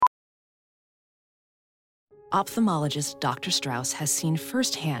Ophthalmologist Dr. Strauss has seen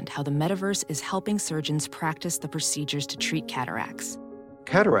firsthand how the metaverse is helping surgeons practice the procedures to treat cataracts.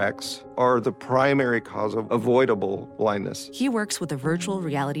 Cataracts are the primary cause of avoidable blindness. He works with a virtual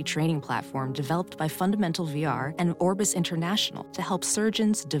reality training platform developed by Fundamental VR and Orbis International to help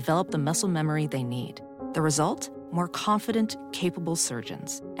surgeons develop the muscle memory they need. The result? More confident, capable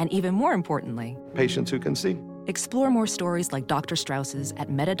surgeons. And even more importantly, Patients who can see. explore more stories like Dr. Strauss's at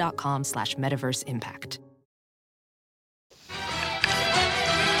meta.com/metaverseimpact.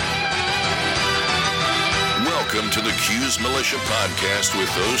 Welcome to the Q's Militia Podcast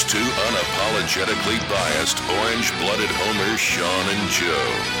with those two unapologetically biased, orange-blooded homers, Sean and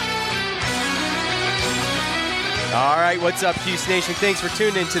Joe. All right, what's up, Q's Nation? Thanks for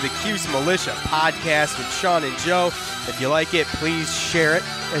tuning into the Q's Militia Podcast with Sean and Joe. If you like it, please share it,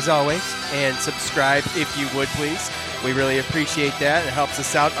 as always, and subscribe if you would, please. We really appreciate that. It helps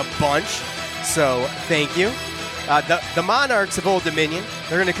us out a bunch, so thank you. The Monarchs of Old Dominion,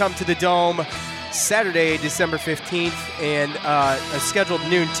 they're going to come to the Dome Saturday, December 15th, and a scheduled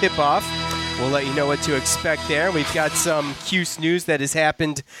noon tip-off. We'll let you know what to expect there. We've got some Q's news that has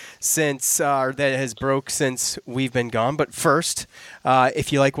happened since, that has broke since we've been gone. But first,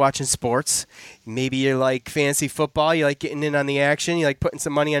 if you like watching sports, maybe you like fantasy football, you like getting in on the action, you like putting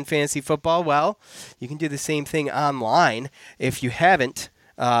some money on fantasy football, well, you can do the same thing online. If you haven't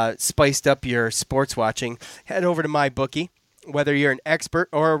spiced up your sports watching, head over to MyBookie. Whether you're an expert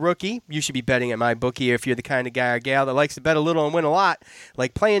or a rookie, you should be betting at MyBookie. If you're the kind of guy or gal that likes to bet a little and win a lot,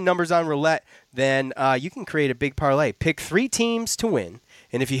 like playing numbers on roulette, then you can create a big parlay. Pick 3 teams to win,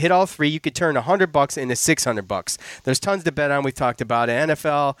 and if you hit all 3, you could turn $100 into $600. There's tons to bet on. We've talked about it.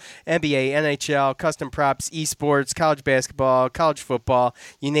 NFL, NBA, NHL, custom props, esports, college basketball, college football,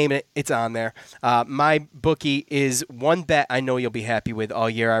 you name it, it's on there. MyBookie is one bet I know you'll be happy with all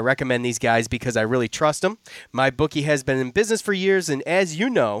year. I recommend these guys because I really trust them. MyBookie has been in business for years, and as you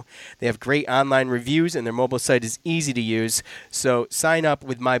know, they have great online reviews, and their mobile site is easy to use. So sign up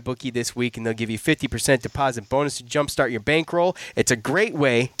with MyBookie this week, and they'll give you 50% deposit bonus to jumpstart your bankroll. It's a great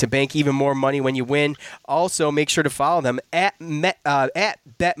way to bank even more money when you win. Also, make sure to follow them at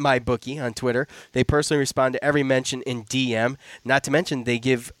BetMyBookie on Twitter. They personally respond to every mention in DM. Not to mention,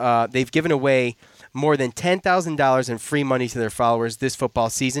 they've given away more than $10,000 in free money to their followers this football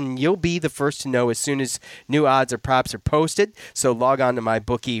season. You'll be the first to know as soon as new odds or props are posted. So log on to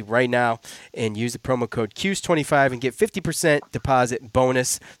MyBookie right now and use the promo code QS25 and get 50% deposit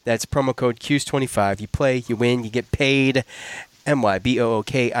bonus. That's promo code QS25. You play, you win, you get paid.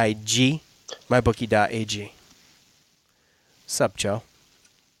 MyBookig, mybookie.ag. Sup, Joe?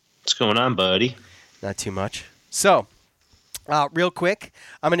 What's going on, buddy? Not too much. So, real quick,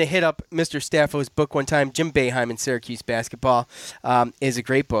 I'm going to hit up Mr. Staffo's book one time. Jim Boeheim in Syracuse basketball is a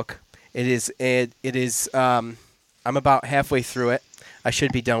great book. It is. I'm about halfway through it. I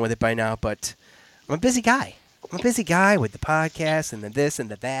should be done with it by now, but I'm a busy guy. I'm a busy guy with the podcast and the this and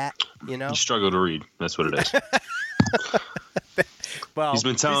the that. You know, you struggle to read. That's what it is. Well, he's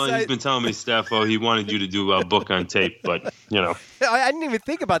been telling me, Staffo, he wanted you to do a book on tape, but you know, I didn't even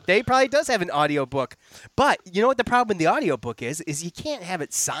think about that. He probably does have an audio book, but you know what the problem with the audio book is you can't have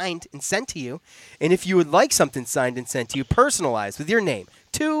it signed and sent to you. And if you would like something signed and sent to you, personalized with your name,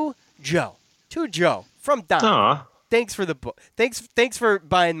 to Joe from Don. Aww. Thanks for the book. Thanks for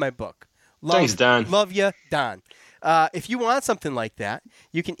buying my book. Thanks, Don. Love you, Don. If you want something like that,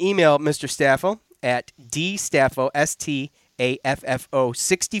 you can email Mr. Staffo at dstaffo,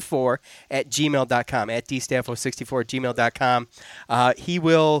 STAFFO64 at gmail.com, at dstaffo64 at gmail.com.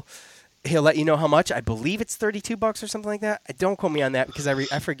 He'll let you know how much. I believe it's $32 or something like that. Don't quote me on that because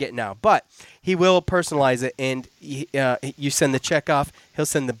I forget now. But he will personalize it, and you send the check off. He'll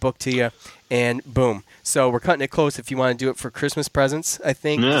send the book to you, and boom. So we're cutting it close if you want to do it for Christmas presents, I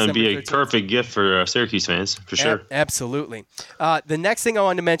think. Yeah, it'd be a perfect gift for Syracuse fans, for sure. Absolutely. The next thing I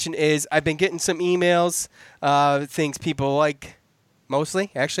wanted to mention is I've been getting some emails, things people like mostly.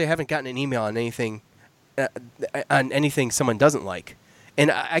 Actually, I haven't gotten an email on anything someone doesn't like. And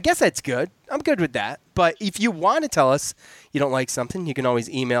I guess that's good. I'm good with that. But if you want to tell us you don't like something, you can always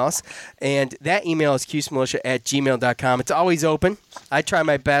email us. And that email is qsmilitia@gmail.com. It's always open. I try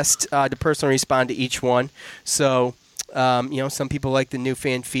my best to personally respond to each one. So, some people like the new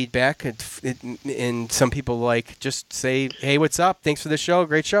fan feedback. And some people like just say, hey, what's up? Thanks for the show.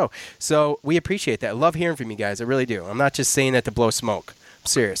 Great show. So we appreciate that. I love hearing from you guys. I really do. I'm not just saying that to blow smoke. I'm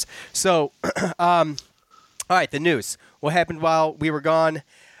serious. So, all right, the news. What happened while we were gone?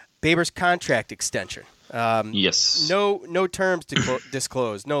 Baber's contract extension. Yes. No terms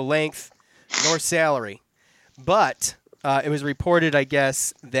disclosed. No length, nor salary. But It was reported, I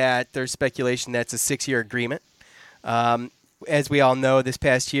guess, that there's speculation that's a 6-year agreement. As we all know, this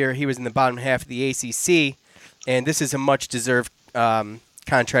past year he was in the bottom half of the ACC, and this is a much-deserved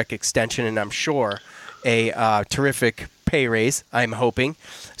contract extension, and I'm sure a terrific pay raise, I'm hoping.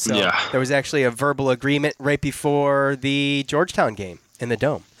 So there was actually a verbal agreement right before the Georgetown game in the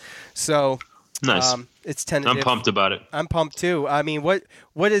Dome. So nice. It's tentative. I'm pumped about it. I'm pumped too. I mean, what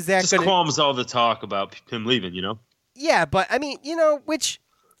is that going to... qualms all the talk about him leaving, Yeah, but I mean,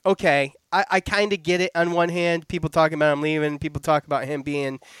 okay, I kind of get it on one hand. People talking about him leaving. People talk about him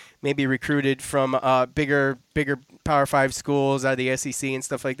being maybe recruited from bigger Power 5 schools out of the SEC and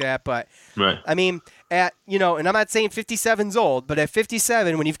stuff like that. But, right. I mean, and I'm not saying 57's old, but at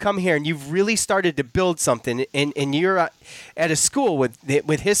 57, when you've come here and you've really started to build something and you're at a school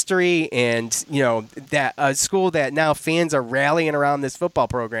with history and, that a school that now fans are rallying around this football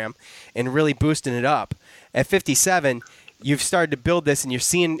program and really boosting it up. At 57, you've started to build this and you're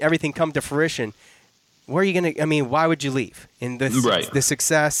seeing everything come to fruition. Where are you going to – I mean, why would you leave? In the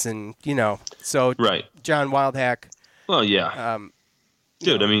success and, so right. John Wildhack. Well, yeah.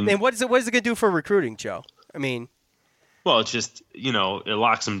 Dude, I mean – and what is it going to do for recruiting, Joe? I mean – well, it's just, it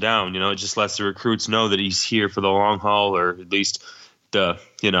locks him down. It just lets the recruits know that he's here for the long haul or at least the,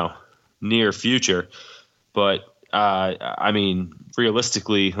 near future. But – I mean,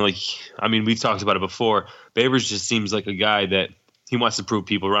 realistically, we've talked about it before. Babers just seems like a guy that he wants to prove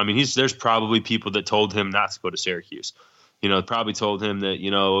people wrong. I mean, there's probably people that told him not to go to Syracuse. Probably told him that,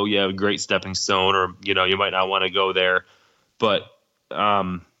 a great stepping stone or, you might not want to go there. But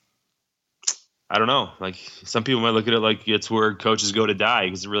I don't know. Like, some people might look at it like it's where coaches go to die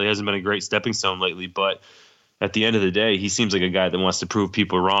because it really hasn't been a great stepping stone lately. But at the end of the day, he seems like a guy that wants to prove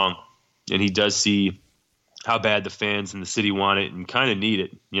people wrong. And he does see how bad the fans in the city want it and kind of need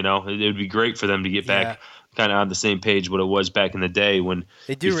it. It would be great for them to get back kind of on the same page what it was back in the day when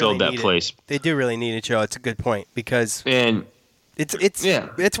he filled that place. They do really need it, Joe. It's a good point because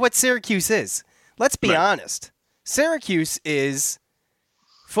it's what Syracuse is. Let's be honest. Syracuse is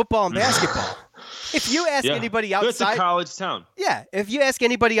football and basketball. If you ask anybody outside, it's a college town. Yeah, if you ask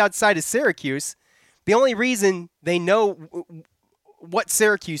anybody outside of Syracuse, the only reason they know what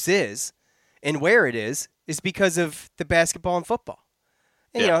Syracuse is and where it is because of the basketball and football.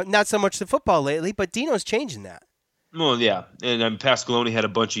 And, not so much the football lately, but Dino's changing that. Well, yeah. And Pasqualoni had a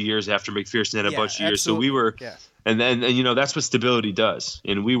bunch of years after McPherson had a bunch of years. So we were and that's what stability does.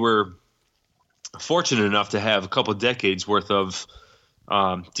 And we were fortunate enough to have a couple decades worth of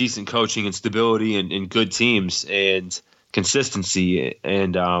decent coaching and stability and good teams and consistency.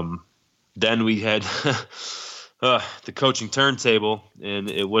 And then we had the coaching turntable,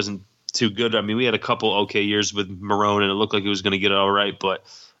 and it wasn't too good. I mean, we had a couple okay years with Marone, and it looked like it was going to get it all right. But,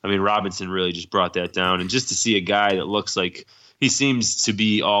 I mean, Robinson really just brought that down. And just to see a guy that looks like he seems to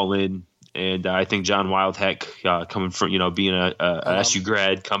be all in, and I think John Wildhack coming from, being a SU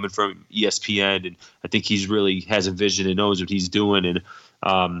grad, coming from ESPN, and I think he's really has a vision and knows what he's doing. And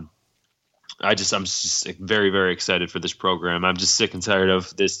I'm just very, very excited for this program. I'm just sick and tired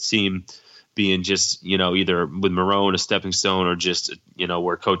of this team being just, either with Marone a stepping stone or just,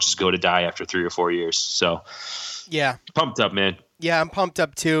 where coaches go to die after 3 or 4 years. So, yeah, pumped up, man. Yeah, I'm pumped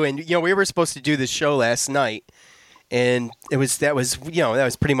up too. And, we were supposed to do this show last night, and that was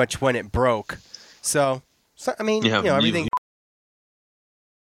pretty much when it broke. So I mean, everything.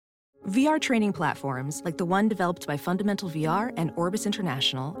 VR training platforms, like the one developed by Fundamental VR and Orbis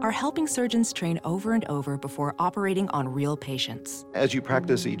International, are helping surgeons train over and over before operating on real patients. As you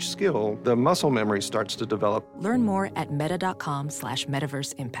practice each skill, the muscle memory starts to develop. Learn more at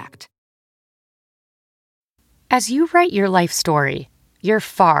meta.com/metaverseimpact. As you write your life story, you're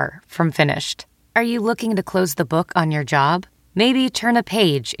far from finished. Are you looking to close the book on your job? Maybe turn a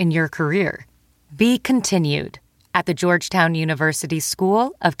page in your career? Be continued at the Georgetown University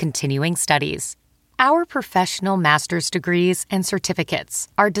School of Continuing Studies. Our professional master's degrees and certificates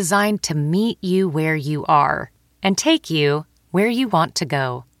are designed to meet you where you are and take you where you want to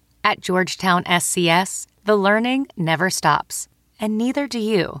go. At Georgetown SCS, the learning never stops, and neither do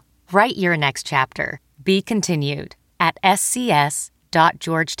you. Write your next chapter. Be continued at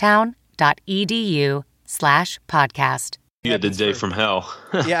scs.georgetown.edu/podcast. You had the day from hell.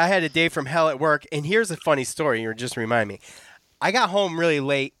 Yeah, I had a day from hell at work. And here's a funny story. You just remind me. I got home really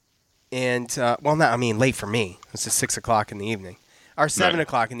late. And, late for me. It's just 6 o'clock in the evening. Or 7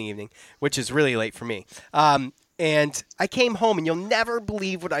 o'clock in the evening, which is really late for me. And I came home, and you'll never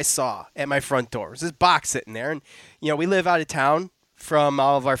believe what I saw at my front door. There's this box sitting there. And, we live out of town, from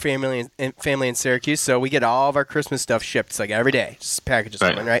all of our family in Syracuse, so we get all of our Christmas stuff shipped. It's like every day, just packages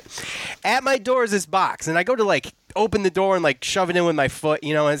coming, right? At my door is this box, and I go to like open the door and like shove it in with my foot,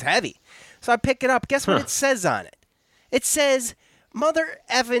 and it's heavy. So I pick it up. Guess what it says on it? It says, Mother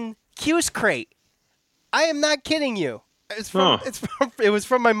effing Q's crate. I am not kidding you. It was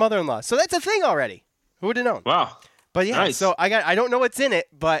from my mother-in-law. So that's a thing already. Who would have known? Wow. But yeah, nice. So I don't know what's in it,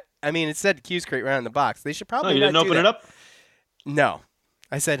 but I mean, it said Q's crate right on the box. They should probably. You didn't open it up? No.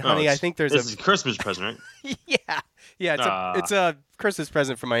 I said, honey, I think this is a Christmas present, right? Yeah. It's a Christmas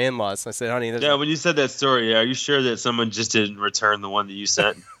present for my in-laws. I said, honey. When you said that story, are you sure that someone just didn't return the one that you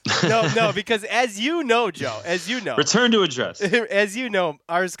sent? No, because as you know, Joe, return to address. As you know,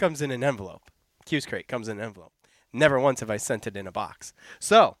 ours comes in an envelope. Q's crate comes in an envelope. Never once have I sent it in a box.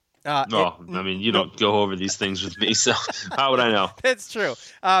 So. You don't go over these things with me, so how would I know? That's true.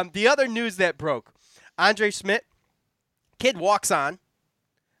 The other news that broke: Andre Schmidt, kid walks on,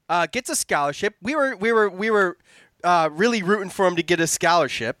 gets a scholarship. We were really rooting for him to get a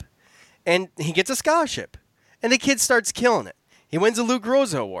scholarship, and he gets a scholarship, and the kid starts killing it. He wins the Lou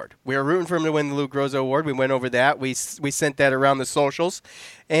Groza Award. We were rooting for him to win the Lou Groza Award. We went over that. We sent that around the socials,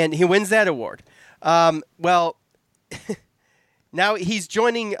 and he wins that award. Now he's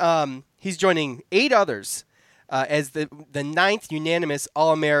joining 8 others as the 9th unanimous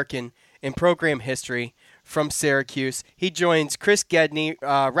All-American in program history from Syracuse. He joins Chris Gedney,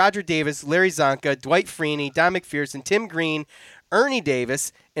 Roger Davis, Larry Zonka, Dwight Freeney, Don McPherson, Tim Green, Ernie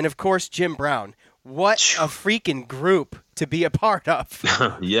Davis, and of course Jim Brown. What a freaking group to be a part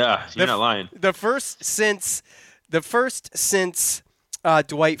of! Yeah, you're not lying. The first since Dwight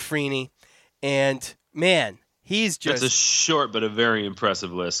Freeney, and man. He's just. That's a short but a very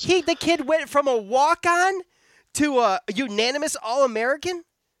impressive list. The kid went from a walk-on to a unanimous All-American?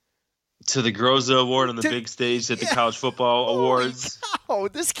 To the Groza Award on the big stage at the College Football Awards. Oh,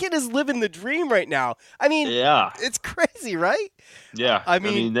 this kid is living the dream right now. I mean, it's crazy, right? Yeah. I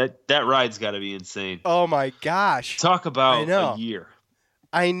mean that ride's got to be insane. Oh, my gosh. Talk about a year.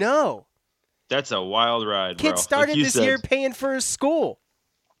 I know. That's a wild ride, bro. Kid started this year paying for his school.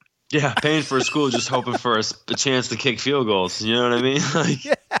 Yeah, paying for a school, just hoping for a chance to kick field goals. You know what I mean?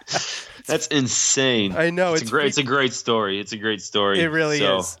 That's insane. I know. It's a great story. It's a great story. It really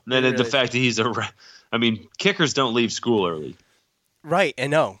is. And then the fact that he's kickers don't leave school early. Right, I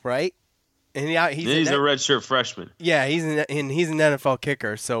know, right? And he's a redshirt freshman. Yeah, he's an NFL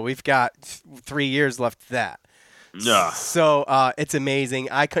kicker, so we've got 3 years left of that. Yeah. So it's amazing.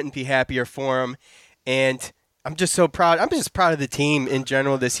 I couldn't be happier for him, and I'm just so proud. I'm just proud of the team in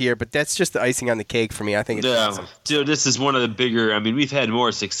general this year, but that's just the icing on the cake for me. I think it's awesome. Dude, this is one of the bigger – we've had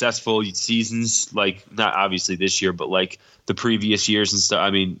more successful seasons, like not obviously this year, but like the previous years and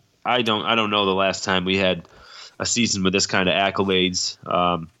stuff. I don't know the last time we had a season with this kind of accolades.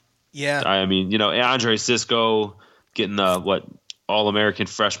 Andre Sisco getting the All-American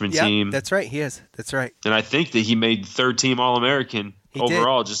freshman team. That's right. He is. That's right. And I think that he made third-team All-American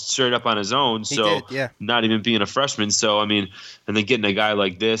overall, just straight up on his own. Not even being a freshman. So, and then getting a guy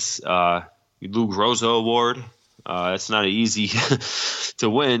like this, Lou Groza Award, that's not easy to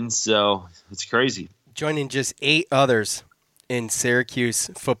win. So it's crazy. Joining just 8 others in Syracuse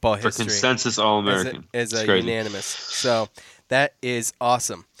football history. For consensus All-American. As a unanimous. So that is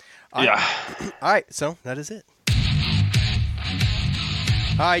awesome. All right, so that is it.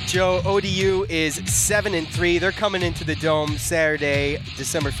 All right, Joe, ODU is 7-3. They're coming into the Dome Saturday,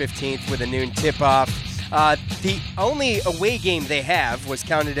 December 15th with a noon tip-off. The only away game they have was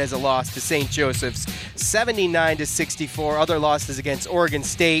counted as a loss to St. Joseph's, 79-64. Other losses against Oregon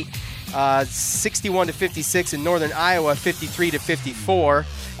State, 61-56, and Northern Iowa, 53-54.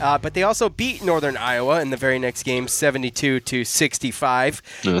 But they also beat Northern Iowa in the very next game, 72-65.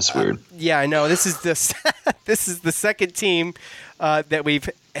 That's weird. Yeah, I know. This is the second team that we've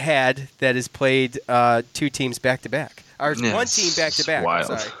had that has played 2 teams back-to-back. Or one team back-to-back.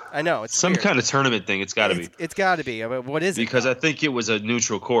 Wild. Sorry. I know. It's some weird. kind of tournament thing. It's got to be. It's got to be. What is it? Because I think it was a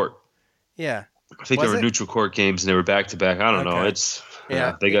neutral court. Yeah. I think there were neutral court games, and they were back-to-back. I don't know.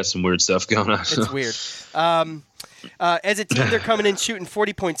 They got some weird stuff going on. It's weird. As a team, they're coming in shooting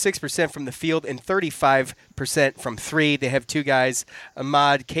 40.6% from the field and 35% from 3. They have 2 guys,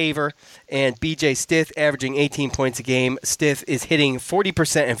 Ahmad Kaver and B.J. Stith, averaging 18 points a game. Stith is hitting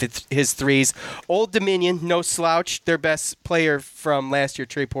 40% of his threes. Old Dominion, no slouch. Their best player from last year,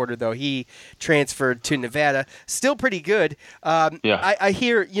 Trey Porter, though, he transferred to Nevada. Still pretty good. I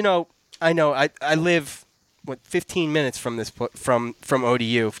hear, I know, I live 15 minutes from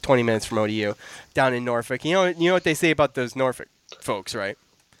ODU, 20 minutes from ODU, down in Norfolk. You know what they say about those Norfolk folks, right?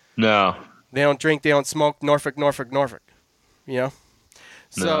 No. They don't drink, they don't smoke. Norfolk. You know?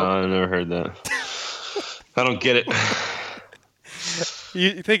 So, no, I never heard that. I don't get it.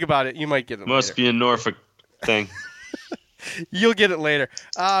 You think about it, you might get it Must later. Be a Norfolk thing. You'll get it later.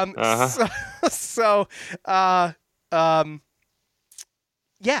 Yeah. So,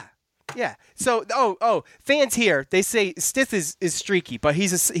 fans here, they say Stith is streaky, but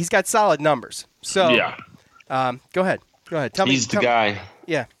he's got solid numbers. So, yeah. Go ahead. Tell me. He's the guy.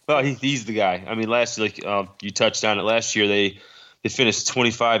 Yeah. Well, he's the guy. I mean, last year, you touched on it. Last year, they finished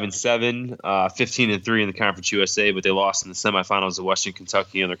 25-7, 15-3 in the Conference USA, but they lost in the semifinals of Western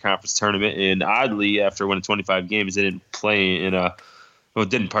Kentucky in their conference tournament. And oddly, after winning 25 games, they didn't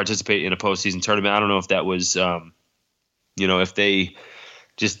didn't participate in a postseason tournament. I don't know if that was, if they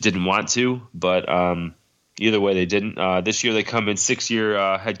just didn't want to, but either way, they didn't. This year, they come in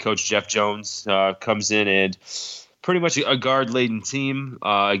 6-year head coach Jeff Jones comes in and pretty much a guard-laden team.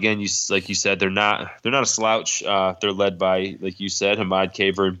 Again, like you said, they're not a slouch. They're led by, like you said, Hamad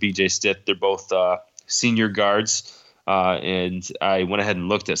Kaver and B.J. Stith. They're both senior guards, and I went ahead and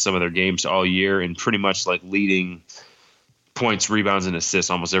looked at some of their games all year, and pretty much like leading points, rebounds, and assists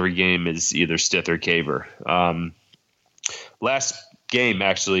almost every game is either Stith or Kaver. Last game,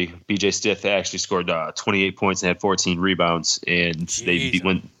 actually, B.J. Stith actually scored 28 points and had 14 rebounds, and they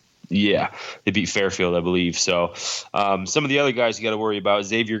beat Fairfield, I believe. So some of the other guys you got to worry about.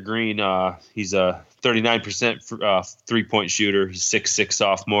 Xavier Green, he's a 39% three-point shooter. He's 6'6"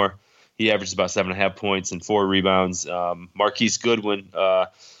 sophomore. He averages about 7.5 points and 4 rebounds. Marquise Goodwin,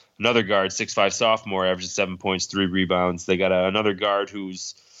 another guard, 6'5" sophomore, averages 7 points, 3 rebounds. They got another guard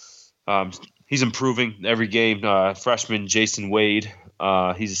who's he's improving every game. Freshman Jason Wade, he's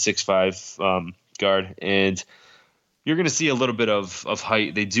a 6'5" guard, and you're going to see a little bit of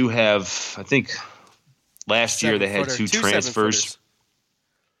height. They do have, I think, last year they had two transfers.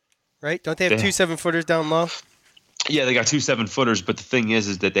 Right? Don't they have 2 7-footers down low? Yeah, they got 2 7-footers, but the thing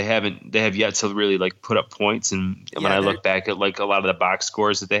is that they have yet to really like put up points. And when I look back at like a lot of the box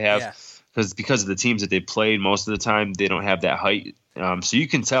scores that they have, because of the teams that they played most of the time, they don't have that height. So you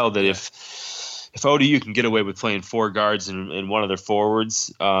can tell that if ODU can get away with playing 4 guards and one of their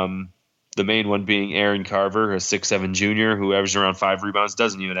forwards, the main one being Aaron Carver, a 6'7" junior who averages around 5 rebounds,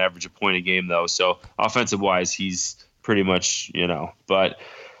 doesn't even average a point a game though. So offensive-wise, he's pretty much, but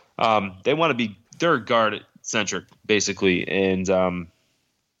they want to be – they're guard-centric basically, and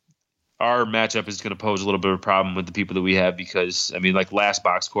our matchup is going to pose a little bit of a problem with the people that we have because, I mean, like last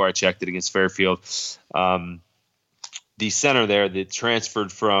box score I checked it against Fairfield, the center there that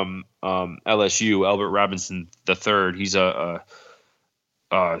transferred from LSU, Albert Robinson III, he's a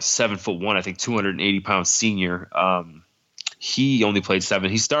 7'1", I think 280-pound senior. He only played 7.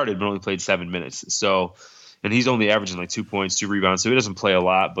 He started, but only played 7 minutes. So, and he's only averaging like 2 points, 2 rebounds. So he doesn't play a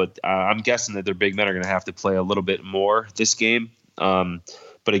lot. But I'm guessing that their big men are going to have to play a little bit more this game. But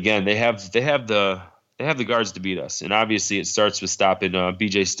again, they have the guards to beat us, and obviously it starts with stopping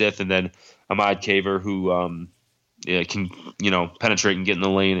B.J. Stith and then Ahmad Kaver, who can penetrate and get in the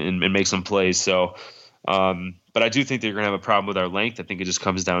lane and make some plays. So. But I do think they're going to have a problem with our length. I think it just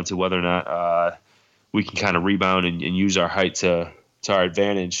comes down to whether or not we can kind of rebound and use our height to our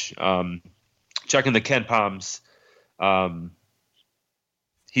advantage. Checking the Ken Palms,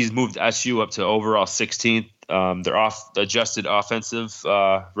 he's moved SU up to overall 16th. Their adjusted offensive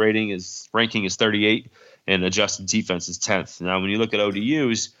ranking is 38, and adjusted defense is 10th. Now, when you look at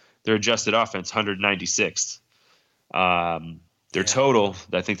ODU's, their adjusted offense 196th. Their total,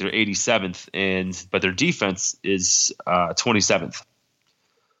 I think they're 87th, but their defense is 27th.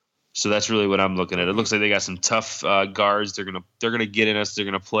 So that's really what I'm looking at. It looks like they got some tough guards. They're gonna get in us. They're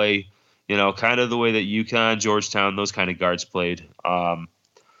gonna play, kind of the way that UConn, Georgetown, those kind of guards played.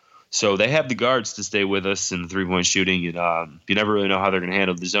 So they have the guards to stay with us in the 3-point shooting. And you never really know how they're gonna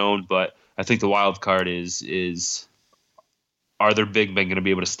handle the zone, but I think the wild card is are their big men gonna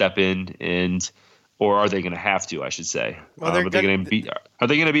be able to step in or are they going to have to? I should say. Well, are they going to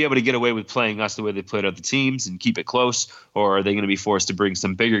be able to get away with playing us the way they played other teams and keep it close, or are they going to be forced to bring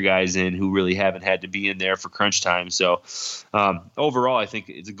some bigger guys in who really haven't had to be in there for crunch time? So overall, I think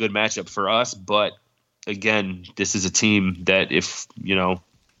it's a good matchup for us. But again, this is a team that if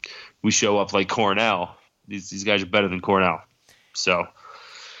we show up like Cornell, these guys are better than Cornell. So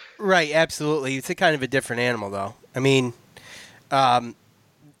right, absolutely. It's a kind of a different animal, though. I mean.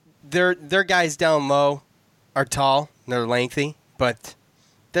 Their guys down low are tall and they're lengthy, but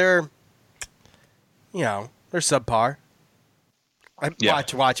they're subpar.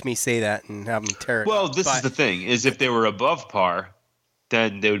 Watch me say that and have them tear it. Well, this is the thing: is if they were above par,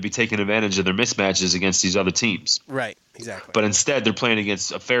 then they would be taking advantage of their mismatches against these other teams. Right. Exactly. But instead, they're playing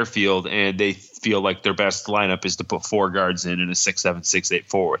against a Fairfield, and they feel like their best lineup is to put 4 guards in and a 6'7", 6'8"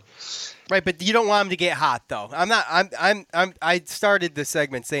 forward. Right, but you don't want them to get hot, though. I started the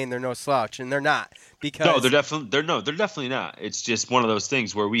segment saying they're no slouch, and they're not. Because No, they're definitely not. It's just one of those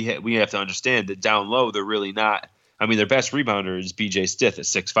things where we have to understand that down low, they're really not. I mean, their best rebounder is B.J. Stith at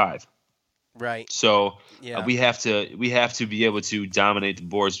 6'5". Right. So we have to be able to dominate the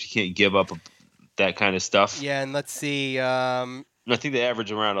boards. We can't give up that kind of stuff. Yeah, and let's see. I think they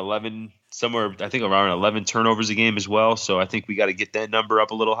average around 11, around 11 turnovers a game as well. So I think we got to get that number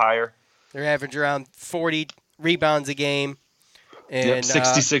up a little higher. They're average around 40 rebounds a game. And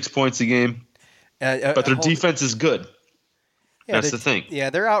 66 points a game. But their defense is good. Yeah, that's the thing. Yeah,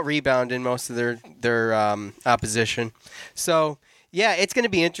 they're out rebounding most of their opposition. So, yeah, it's going to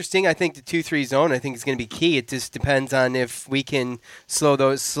be interesting. I think the 2-3 zone, I think, is going to be key. It just depends on if we can slow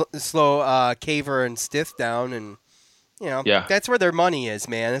Caver and Stith down, and that's where their money is,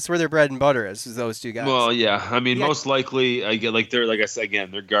 man. That's where their bread and butter is those two guys. Well, yeah, I mean, most likely, like I said again,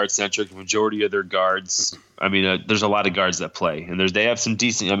 they're guard centric. Majority of their guards. I mean, there's a lot of guards that play, and they have some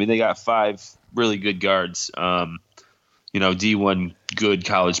decent. I mean, they got 5 really good guards. D1 good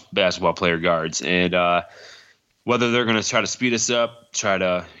college basketball player guards, and whether they're going to try to speed us up, try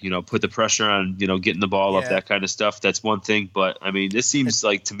to put the pressure on getting the ball up, that kind of stuff. That's one thing, but I mean, this seems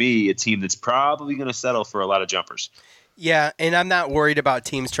like to me a team that's probably going to settle for a lot of jumpers. Yeah, and I'm not worried about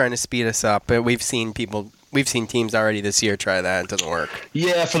teams trying to speed us up, but we've seen teams already this year try that. It doesn't work.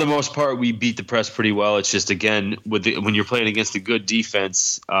 Yeah, for the most part, we beat the press pretty well. It's just, again, when you're playing against a good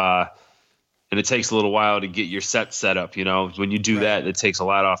defense, and it takes a little while to get your set up. When you do that, it takes a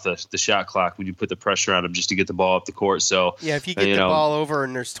lot off the shot clock when you put the pressure on them just to get the ball up the court. So yeah, if you get the ball over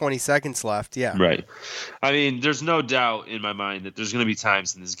and there's 20 seconds left, yeah. Right. I mean, there's no doubt in my mind that there's going to be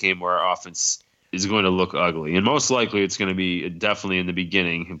times in this game where our offense is going to look ugly, and most likely it's going to be definitely in the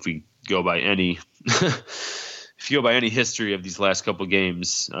beginning. If we go by any, history of these last couple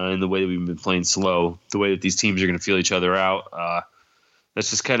games, and the way that we've been playing slow, the way that these teams are going to feel each other out,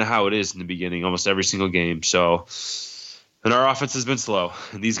 that's just kind of how it is in the beginning, almost every single game. So, and our offense has been slow,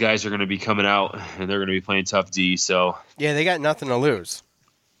 and these guys are going to be coming out, and they're going to be playing tough D. So yeah, they got nothing to lose.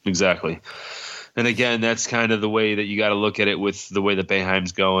 Exactly. And again, that's kind of the way that you got to look at it with the way that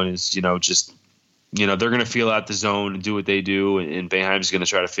Boeheim's going is, they're going to feel out the zone and do what they do, and Boeheim's going to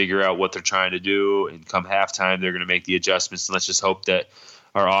try to figure out what they're trying to do, and come halftime, they're going to make the adjustments, and let's just hope that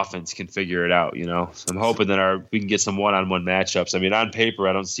our offense can figure it out. I'm hoping that we can get some one-on-one matchups. I mean, on paper,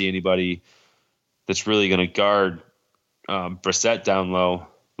 I don't see anybody that's really going to guard Brissett down low,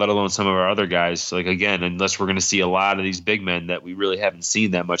 let alone some of our other guys. Like, again, unless we're going to see a lot of these big men that we really haven't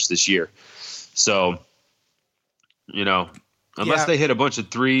seen that much this year. So, unless they hit a bunch of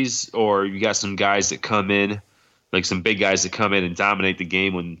threes, or you got some guys that come in, like some big guys that come in and dominate the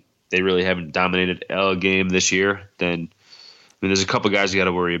game when they really haven't dominated a game this year, then there's a couple guys you got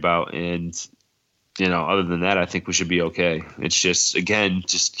to worry about. And, other than that, I think we should be okay. It's just, again,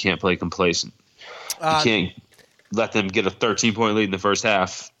 just can't play complacent. You can't let them get a 13-point lead in the first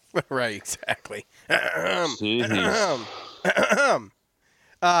half. Right, exactly. The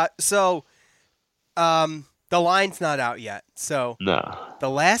line's not out yet. So no. The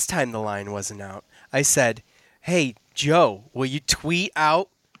last time the line wasn't out, I said, hey, Joe, will you tweet out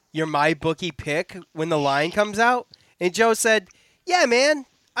your MyBookie pick when the line comes out? And Joe said, yeah, man,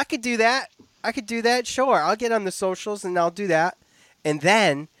 I could do that. Sure. I'll get on the socials and I'll do that. And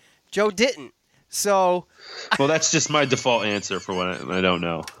then Joe didn't. So. Well, that's just my default answer for when I don't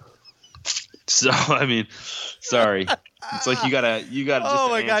know. So, I mean, sorry. It's like you got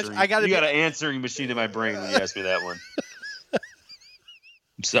an answering machine in my brain when you ask me that one.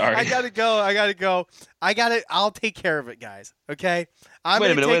 I'm sorry. I gotta go. I'll take care of it, guys. Okay? I'm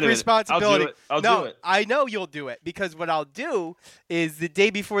going to take responsibility. I'll do it. I know you'll do it, because what I'll do is the day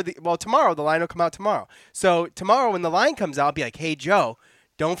before tomorrow, the line will come out tomorrow. So tomorrow when the line comes out, I'll be like, hey, Joe,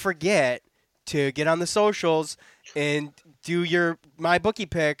 don't forget to get on the socials and do your MyBookie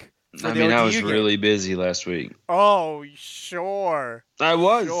pick. I was really busy last week. Oh, sure. I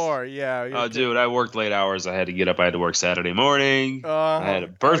was. Sure, yeah. Oh, dude, I worked late hours. I had to get up. I had to work Saturday morning. I had a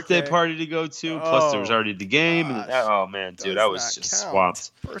birthday party to go to. Plus, there was already the game. Oh, man, dude, I was just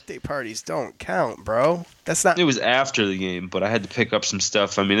swamped. Birthday parties don't count, bro. That's not. It was after the game, but I had to pick up some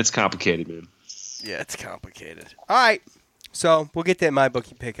stuff. I mean, it's complicated, man. Yeah, it's complicated. All right. So, we'll get that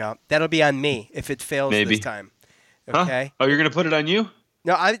MyBookie pick out. That'll be on me if it fails this time. Okay? Huh? Oh, you're going to put it on you?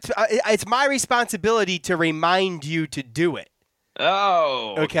 No, it's my responsibility to remind you to do it.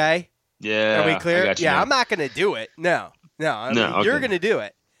 Oh. Okay? Yeah. Are we clear? I got you now. I'm not going to do it. No. Okay. You're going to do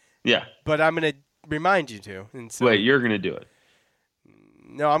it. Yeah. But I'm going to remind you to. And so, Wait, you're going to do it?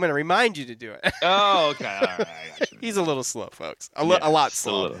 No, I'm going to remind you to do it. Oh, okay. All right. I got you. He's a little slow, folks. A lot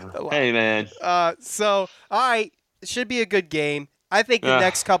slow. Hey, man. So, all right. It should be a good game. I think the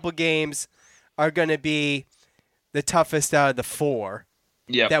next couple games are going to be the toughest out of the 4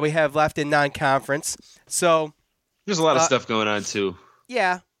 that we have left in non-conference. So there's a lot of stuff going on, too.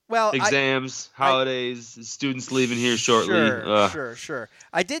 Yeah. Well, exams, holidays, students leaving here shortly. Sure.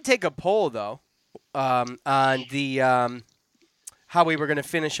 I did take a poll, though, on the how we were going to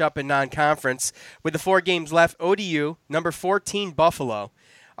finish up in non-conference. With the 4 games left, ODU, number 14, Buffalo,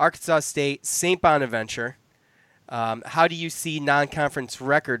 Arkansas State, St. Bonaventure. How do you see non-conference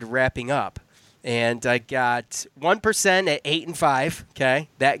record wrapping up? And I got 1% at 8-5. Okay,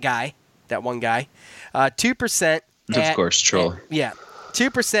 that one guy. 2%. Of course, troll.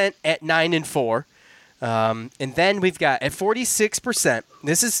 2% at 9-4. And then we've got at 46%.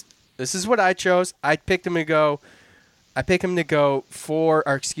 This is what I chose. I picked him to go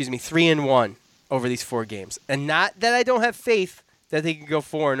 3-1 over these 4 games. And not that I don't have faith that they can go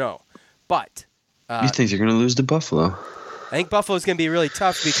 4-0, but you think they're going to lose to Buffalo? I think Buffalo's going to be really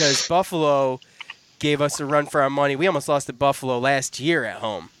tough because Buffalo gave us a run for our money. We almost lost to Buffalo last year at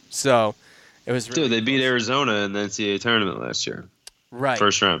home. So it was really they beat Arizona in the NCAA tournament last year. Right.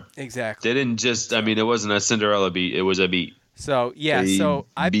 First round. Exactly. They didn't just, it wasn't a Cinderella beat. It was a beat. So,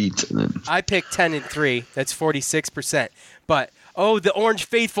 I picked 10-3. That's 46%. But, the Orange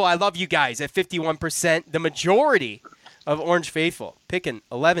Faithful, I love you guys at 51%. The majority of Orange Faithful picking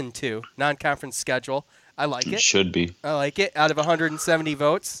 11-2, non-conference schedule. I like it. It should be. I like it. Out of 170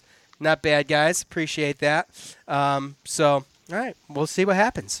 votes. Not bad, guys. Appreciate that. All right. We'll see what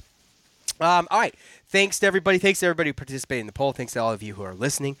happens. All right. Thanks to everybody. Thanks to everybody who participated in the poll. Thanks to all of you who are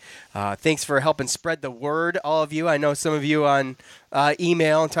listening. Thanks for helping spread the word, all of you. I know some of you on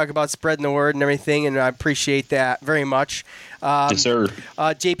email and talk about spreading the word and everything, and I appreciate that very much. Yes, sir.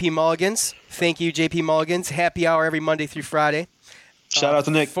 JP Mulligans. Thank you, JP Mulligans. Happy hour every Monday through Friday. Shout out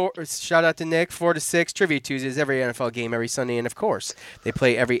to Nick. Shout out to Nick. 4 to 6 Trivia Tuesdays, every NFL game every Sunday, and of course they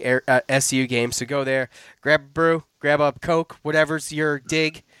play every SU game. So go there, grab a brew, grab a Coke, whatever's your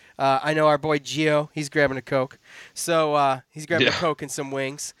dig. I know our boy Gio, he's grabbing a Coke. So he's grabbing a Coke and some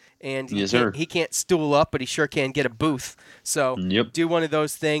wings. And he can't stool up, but he sure can get a booth. So do one of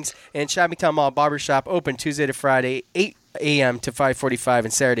those things. And Shoppingtown Mall Barbershop open Tuesday to Friday, 8 a.m. to 5:45,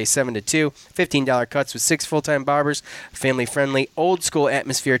 and Saturday 7 to 2. $15 cuts with 6 full-time barbers. Family-friendly, old-school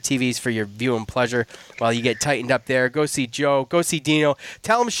atmosphere TVs for your viewing pleasure while you get tightened up there. Go see Joe. Go see Dino.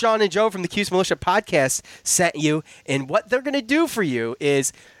 Tell them Sean and Joe from the Cuse Militia podcast sent you. And what they're going to do for you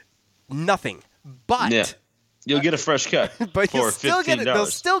is nothing. But you'll get a fresh cut. But for you'll still get it. They'll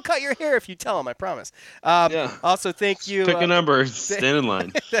still cut your hair if you tell them, I promise. Also, thank you. Pick a number. Stand in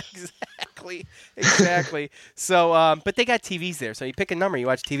line. Exactly. So, but they got TVs there. So you pick a number, you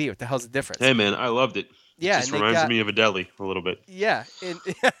watch TV. What the hell's the difference? Hey, man, I loved it. Yeah. It just reminds me of a deli a little bit. Yeah.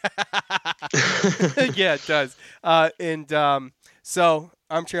 Yeah, it does. So,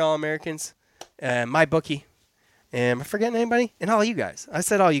 Armchair All-Americans, my bookie. Am I forgetting anybody? And all you guys. I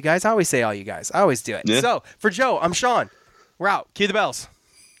said all you guys. I always say all you guys. I always do it. Yeah. So, for Joe, I'm Sean. We're out. Cue the bells.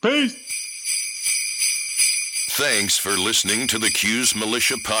 Peace. Thanks for listening to the Cuse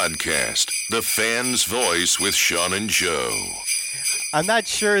Militia Podcast, the fan's voice with Sean and Joe. I'm not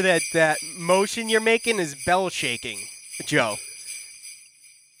sure that motion you're making is bell shaking, Joe.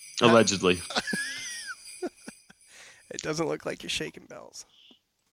 Allegedly. It doesn't look like you're shaking bells.